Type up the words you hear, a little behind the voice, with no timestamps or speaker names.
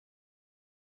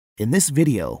In this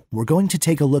video, we're going to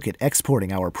take a look at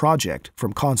exporting our project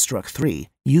from Construct 3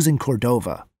 using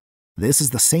Cordova. This is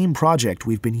the same project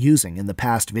we've been using in the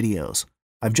past videos.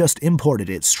 I've just imported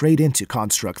it straight into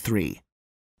Construct 3.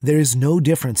 There is no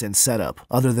difference in setup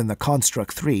other than the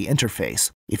Construct 3 interface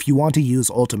if you want to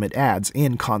use Ultimate Ads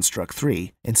in Construct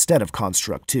 3 instead of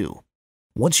Construct 2.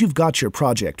 Once you've got your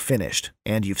project finished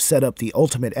and you've set up the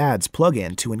Ultimate Ads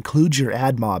plugin to include your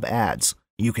AdMob ads,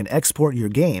 you can export your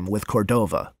game with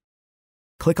Cordova.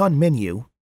 Click on Menu,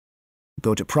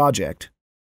 go to Project,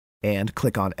 and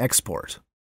click on Export.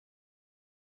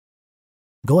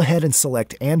 Go ahead and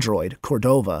select Android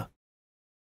Cordova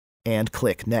and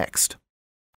click Next.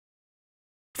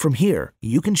 From here,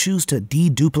 you can choose to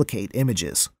deduplicate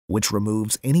images, which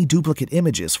removes any duplicate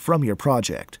images from your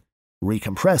project.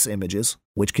 Recompress images,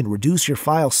 which can reduce your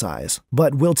file size,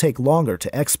 but will take longer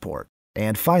to export.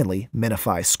 And finally,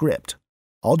 minify script.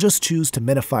 I'll just choose to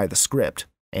minify the script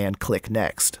and click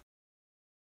Next.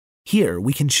 Here,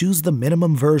 we can choose the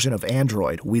minimum version of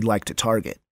Android we'd like to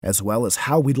target, as well as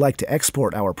how we'd like to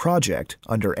export our project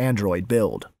under Android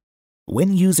build.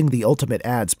 When using the Ultimate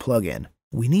Ads plugin,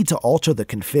 we need to alter the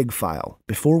config file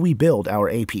before we build our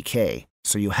APK,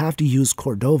 so you have to use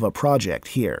Cordova project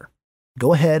here.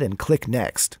 Go ahead and click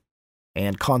Next,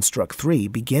 and Construct 3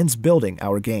 begins building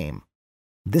our game.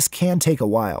 This can take a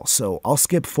while, so I'll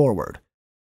skip forward.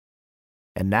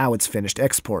 And now it's finished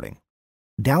exporting.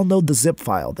 Download the zip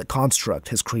file that Construct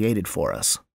has created for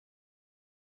us.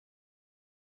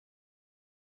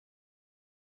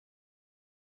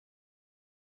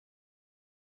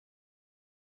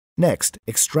 Next,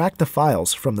 extract the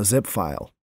files from the zip file.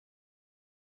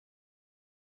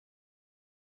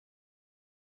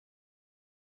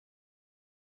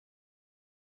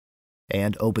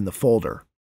 And open the folder.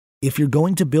 If you're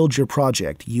going to build your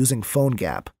project using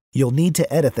Phonegap, you'll need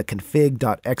to edit the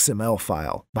config.xml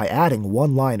file by adding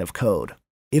one line of code.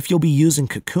 If you'll be using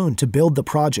Cocoon to build the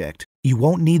project, you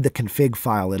won't need the config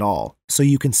file at all, so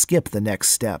you can skip the next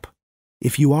step.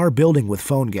 If you are building with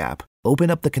Phonegap, open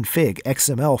up the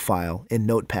config.xml file in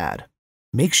Notepad.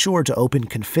 Make sure to open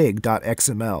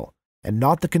config.xml and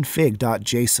not the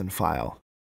config.json file.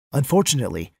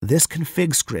 Unfortunately, this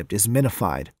config script is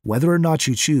minified whether or not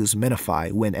you choose minify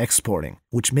when exporting,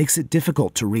 which makes it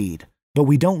difficult to read. But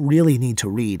we don't really need to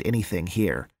read anything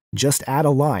here. Just add a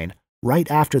line right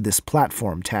after this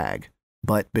platform tag,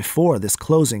 but before this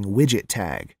closing widget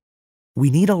tag. We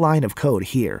need a line of code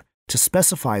here to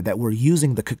specify that we're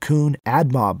using the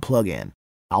cocoon-plugin-ads-android-admob plugin.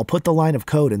 I'll put the line of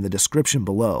code in the description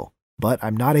below, but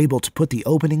I'm not able to put the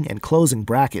opening and closing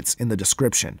brackets in the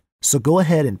description. So go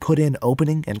ahead and put in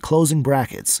opening and closing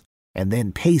brackets, and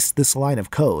then paste this line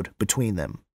of code between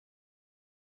them.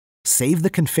 Save the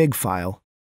config file,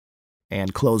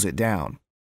 and close it down.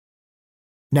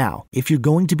 Now, if you're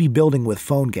going to be building with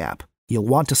Phonegap, you'll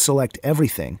want to select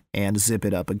everything and zip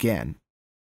it up again.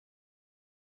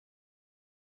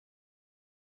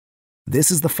 This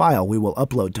is the file we will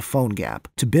upload to Phonegap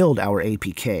to build our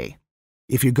APK.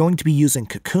 If you're going to be using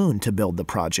Cocoon to build the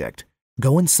project,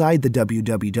 go inside the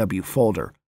www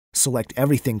folder, select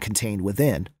everything contained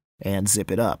within, and zip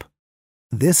it up.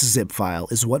 This zip file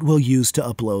is what we'll use to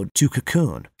upload to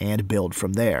Cocoon and build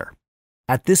from there.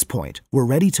 At this point, we're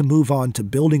ready to move on to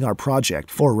building our project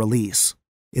for release.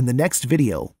 In the next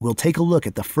video, we'll take a look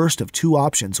at the first of two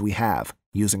options we have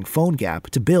using Phonegap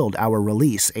to build our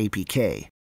release APK.